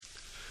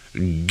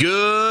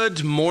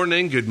Good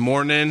morning.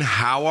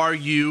 How are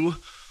you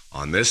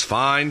on this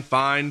fine,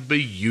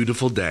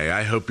 beautiful day?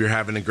 I hope you're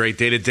having a great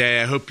day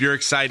today. I hope you're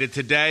excited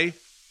today.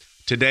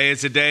 Today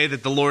is a day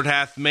that the Lord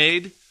hath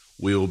made.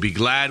 We will be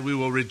glad. We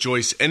will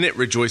rejoice in it.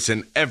 Rejoice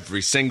in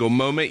every single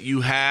moment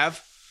you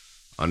have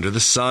under the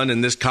sun,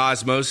 in this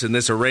cosmos, in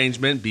this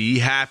arrangement. Be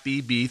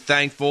happy. Be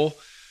thankful.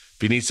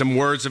 If you need some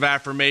words of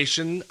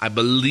affirmation, I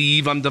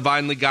believe I'm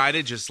divinely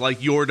guided, just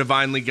like you're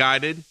divinely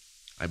guided.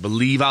 I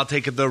believe I'll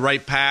take the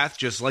right path,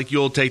 just like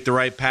you'll take the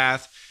right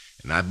path.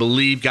 And I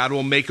believe God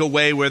will make a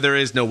way where there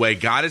is no way.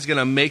 God is going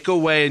to make a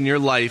way in your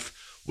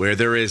life where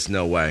there is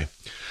no way.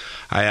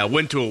 I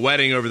went to a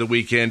wedding over the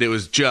weekend. It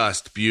was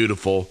just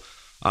beautiful.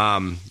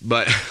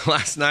 But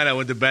last night I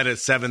went to bed at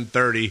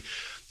 7:30,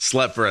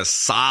 slept for a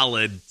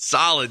solid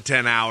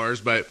 10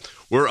 hours, but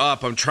we're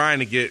up. I'm trying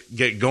to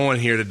get going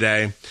here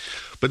today.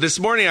 But this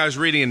morning I was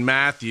reading in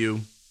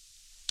Matthew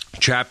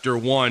chapter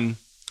 1.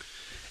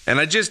 And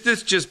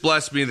this just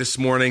blessed me this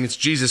morning. It's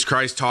Jesus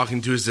Christ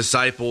talking to his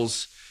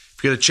disciples.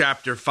 If you go to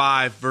chapter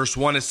 5, verse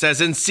 1, it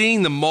says, "And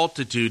seeing the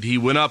multitude, he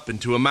went up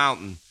into a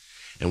mountain.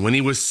 And when he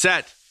was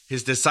set,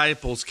 his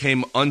disciples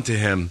came unto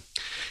him.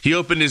 He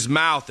opened his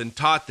mouth and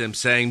taught them,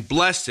 saying,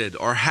 Blessed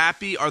or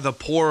happy are the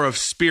poor of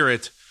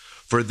spirit,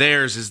 for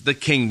theirs is the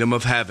kingdom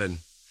of heaven.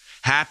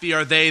 Happy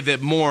are they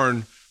that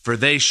mourn, for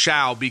they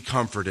shall be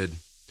comforted."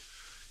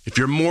 If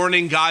you're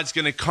mourning, God's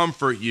going to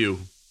comfort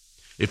you.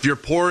 If you're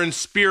poor in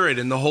spirit,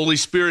 in the Holy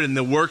Spirit, in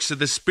the works of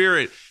the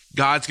Spirit,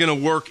 God's going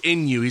to work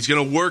in you. He's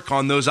going to work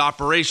on those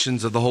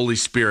operations of the Holy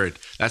Spirit.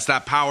 That's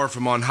that power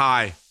from on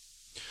high.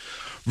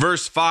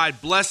 Verse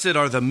 5, "Blessed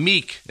are the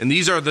meek, and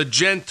these are the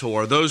gentle,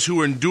 or those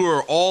who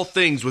endure all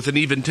things with an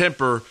even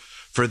temper,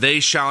 for they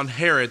shall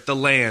inherit the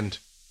land."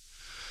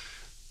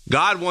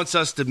 God wants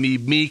us to be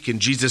meek, and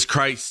Jesus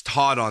Christ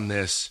taught on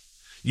this.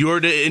 You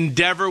are to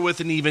endeavor with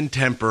an even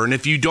temper. And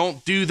if you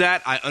don't do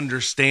that, I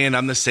understand.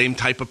 I'm the same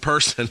type of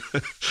person.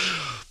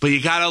 But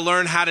you got to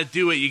learn how to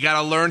do it. You got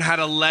to learn how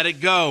to let it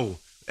go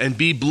and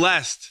be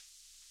blessed.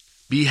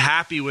 Be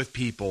happy with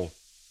people.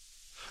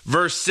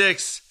 Verse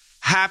 6,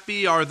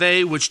 "Happy are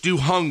they which do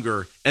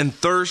hunger and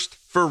thirst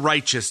for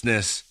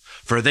righteousness,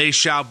 for they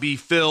shall be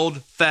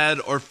fed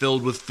or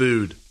filled with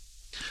food."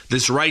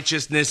 This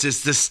righteousness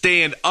is to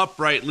stand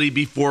uprightly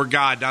before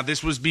God. Now,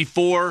 this was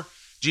before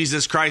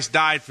Jesus Christ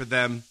died for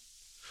them.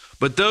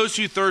 But those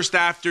who thirst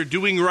after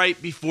doing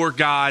right before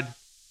God,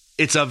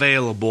 it's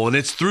available. And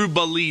it's through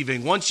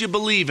believing. Once you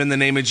believe in the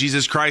name of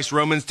Jesus Christ,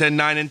 Romans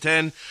 10:9 and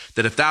 10,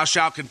 that if thou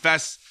shalt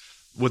confess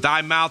with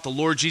thy mouth the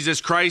Lord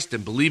Jesus Christ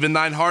and believe in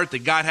thine heart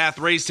that God hath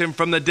raised him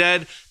from the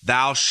dead,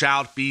 thou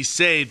shalt be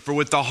saved. For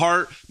with the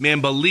heart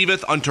man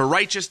believeth unto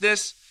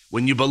righteousness.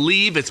 When you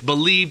believe, it's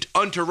believed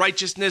unto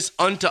righteousness,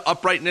 unto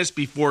uprightness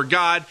before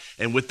God.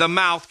 And with the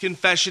mouth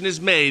confession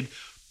is made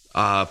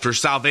for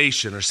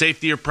salvation or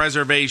safety or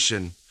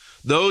preservation.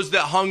 Those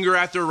that hunger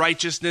after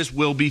righteousness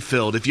will be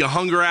filled. If you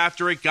hunger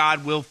after it,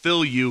 God will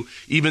fill you,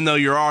 even though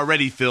you're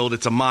already filled.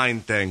 It's a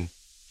mind thing.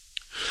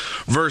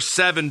 Verse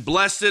 7,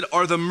 "Blessed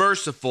are the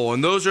merciful,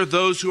 and those are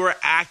those who are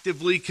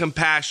actively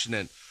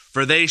compassionate,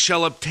 for they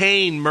shall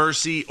obtain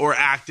mercy or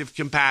active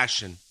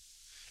compassion."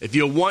 If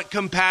you want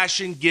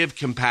compassion, give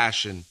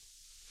compassion.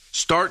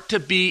 Start to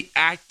be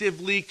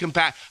actively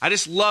compassionate. I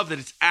just love that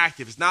it's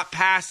active. It's not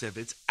passive.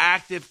 It's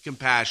active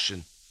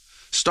compassion.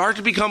 Start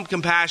to become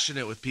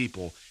compassionate with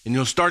people, and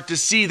you'll start to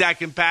see that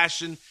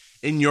compassion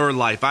in your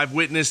life. I've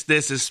witnessed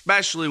this,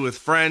 especially with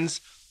friends.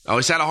 I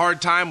always had a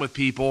hard time with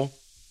people,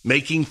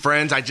 making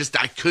friends. I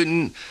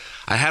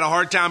had a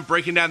hard time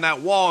breaking down that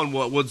wall, and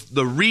what was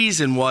the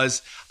reason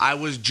was I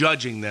was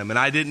judging them, and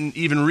I didn't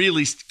even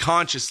really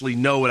consciously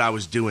know what I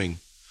was doing.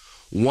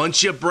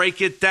 Once you break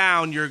it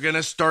down, you're going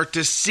to start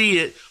to see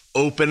it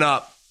open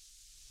up.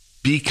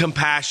 Be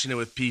compassionate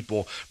with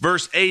people.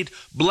 Verse 8,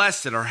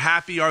 "Blessed or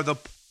happy are the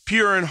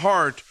pure in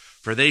heart,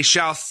 for they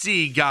shall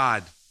see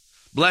God.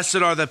 Blessed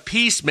are the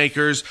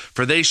peacemakers,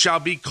 for they shall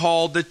be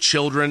called the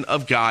children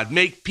of God."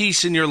 Make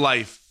peace in your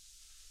life.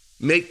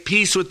 Make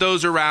peace with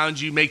those around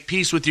you. Make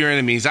peace with your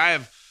enemies.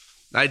 I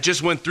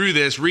just went through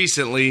this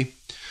recently.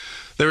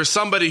 There was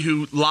somebody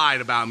who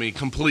lied about me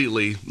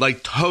completely,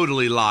 like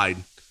totally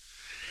lied.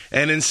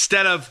 And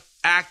instead of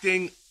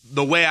acting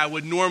the way I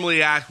would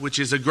normally act, which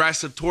is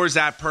aggressive towards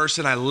that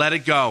person, I let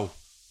it go.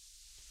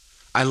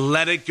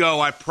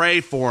 I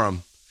pray for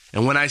him.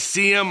 And when I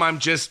see him, I'm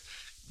just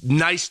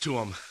nice to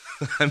him.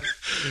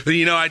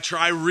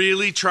 I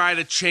really try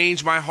to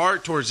change my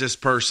heart towards this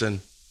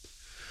person.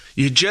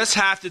 You just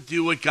have to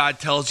do what God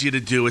tells you to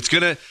do.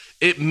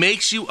 It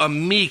makes you a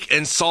meek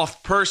and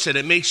soft person.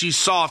 It makes you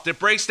soft. It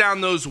breaks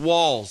down those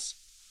walls.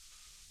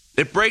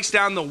 It breaks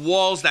down the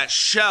walls, that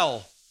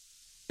shell.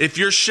 If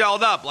you're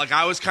shelled up, like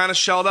I was kind of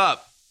shelled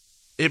up,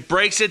 it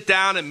breaks it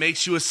down. It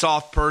makes you a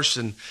soft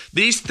person.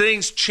 These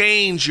things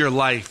change your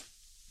life.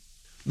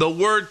 The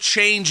word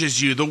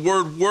changes you. The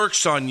word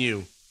works on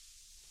you.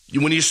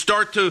 When you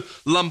start to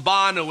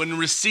lambano and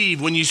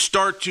receive, when you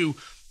start to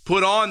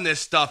put on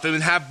this stuff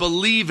and have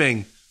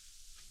believing,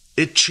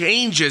 it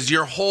changes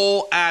your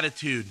whole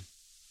attitude.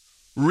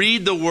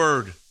 Read the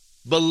word.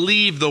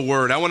 Believe the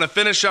word. I want to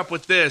finish up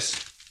with this.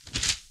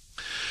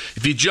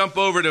 If you jump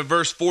over to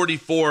verse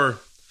 44,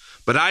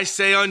 but I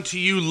say unto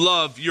you,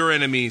 love your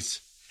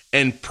enemies,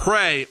 and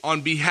pray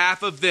on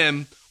behalf of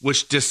them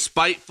which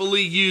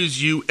despitefully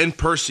use you and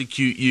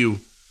persecute you,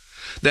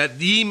 that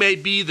ye may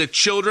be the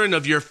children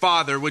of your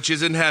Father which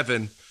is in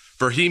heaven.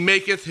 For he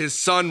maketh his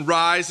sun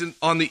rise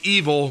on the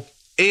evil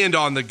and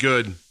on the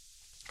good,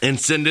 and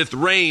sendeth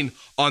rain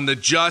on the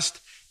just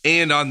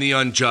and on the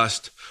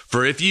unjust.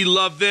 For if ye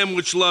love them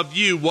which love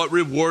you, what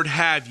reward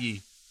have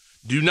ye?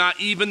 Do not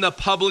even the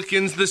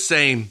publicans the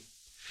same?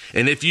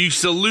 And if you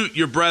salute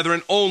your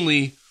brethren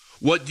only,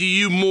 what do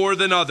you more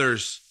than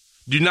others?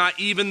 Do not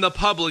even the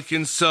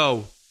publicans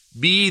so?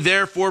 Be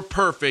therefore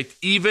perfect,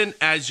 even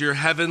as your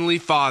heavenly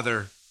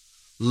Father.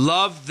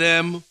 Love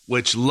them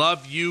which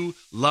love you,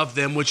 love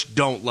them which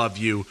don't love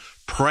you.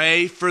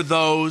 Pray for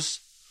those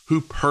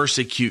who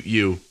persecute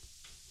you.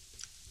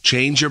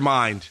 Change your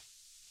mind.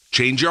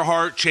 Change your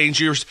heart. Change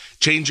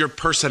your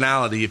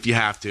personality if you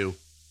have to.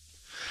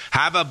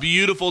 Have a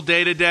beautiful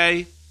day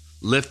today.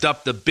 Lift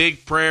up the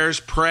big prayers.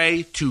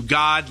 Pray to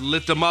God.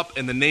 Lift them up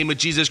in the name of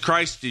Jesus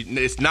Christ.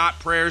 It's not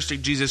prayers to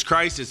Jesus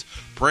Christ. It's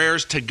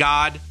prayers to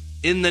God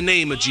in the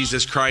name of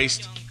Jesus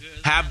Christ.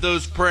 Have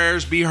those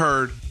prayers be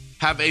heard.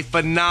 Have a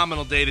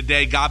phenomenal day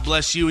today. God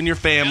bless you and your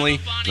family.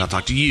 And I'll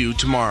talk to you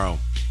tomorrow.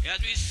 As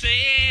we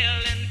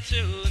sail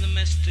into the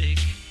mystic,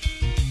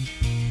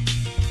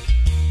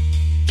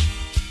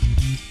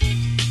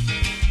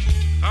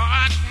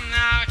 I can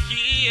now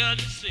hear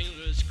the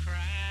sailors cry.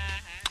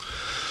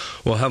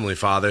 Well, Heavenly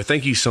Father,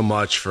 thank you so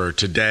much for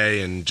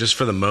today and just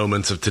for the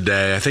moments of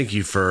today. I thank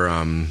you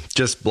for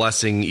just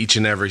blessing each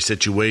and every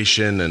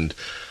situation, and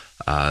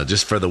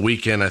just for the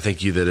weekend. I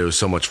thank you that it was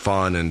so much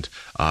fun, and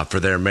for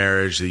their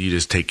marriage, that you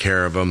just take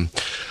care of them.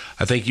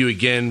 I thank you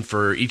again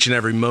for each and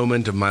every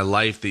moment of my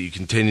life that you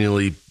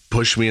continually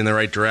push me in the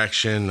right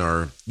direction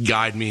or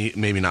guide me,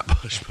 maybe not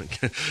push,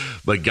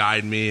 but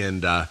guide me.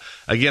 And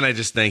again, I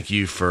just thank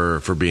you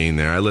for being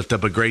there. I lift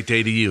up a great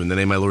day to you in the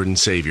name of my Lord and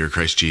Savior,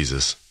 Christ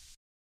Jesus.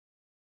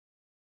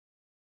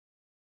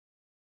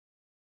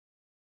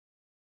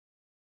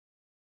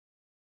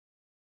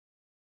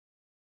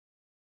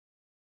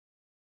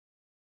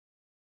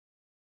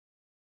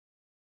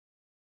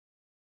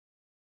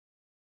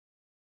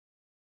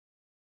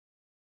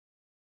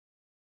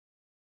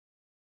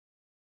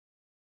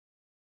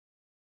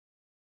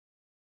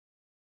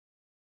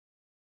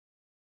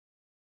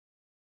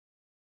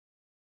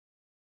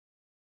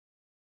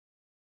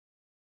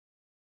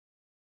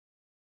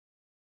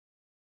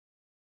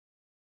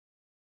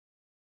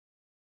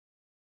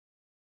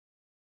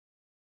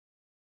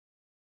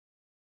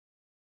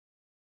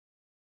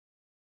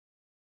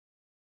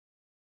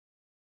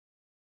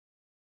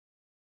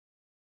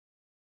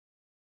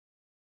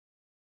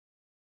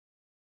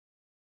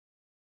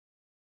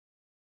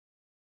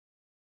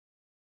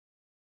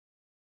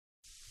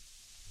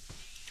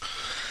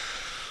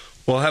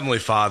 Well, Heavenly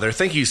Father,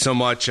 thank you so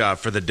much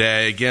for the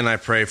day. Again, I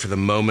pray for the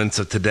moments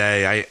of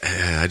today.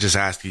 I just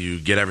ask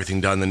you get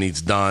everything done that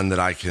needs done, that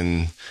I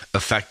can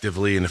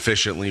effectively and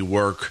efficiently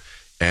work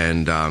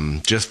and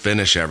just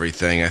finish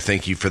everything. I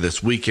thank you for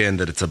this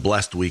weekend, that it's a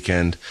blessed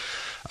weekend,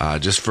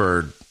 just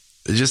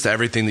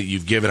everything that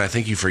you've given. I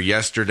thank you for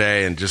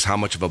yesterday and just how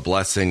much of a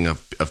blessing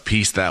of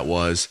peace that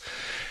was.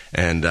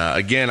 And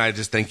again, I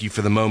just thank you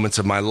for the moments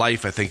of my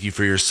life. I thank you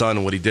for your son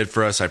and what he did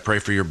for us. I pray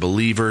for your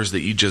believers, that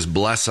you just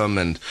bless them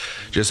and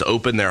just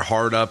open their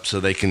heart up so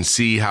they can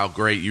see how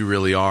great you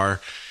really are.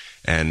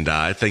 And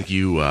I thank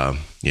you,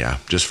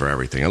 just for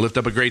everything. I lift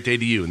up a great day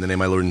to you in the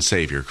name of my Lord and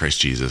Savior, Christ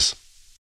Jesus.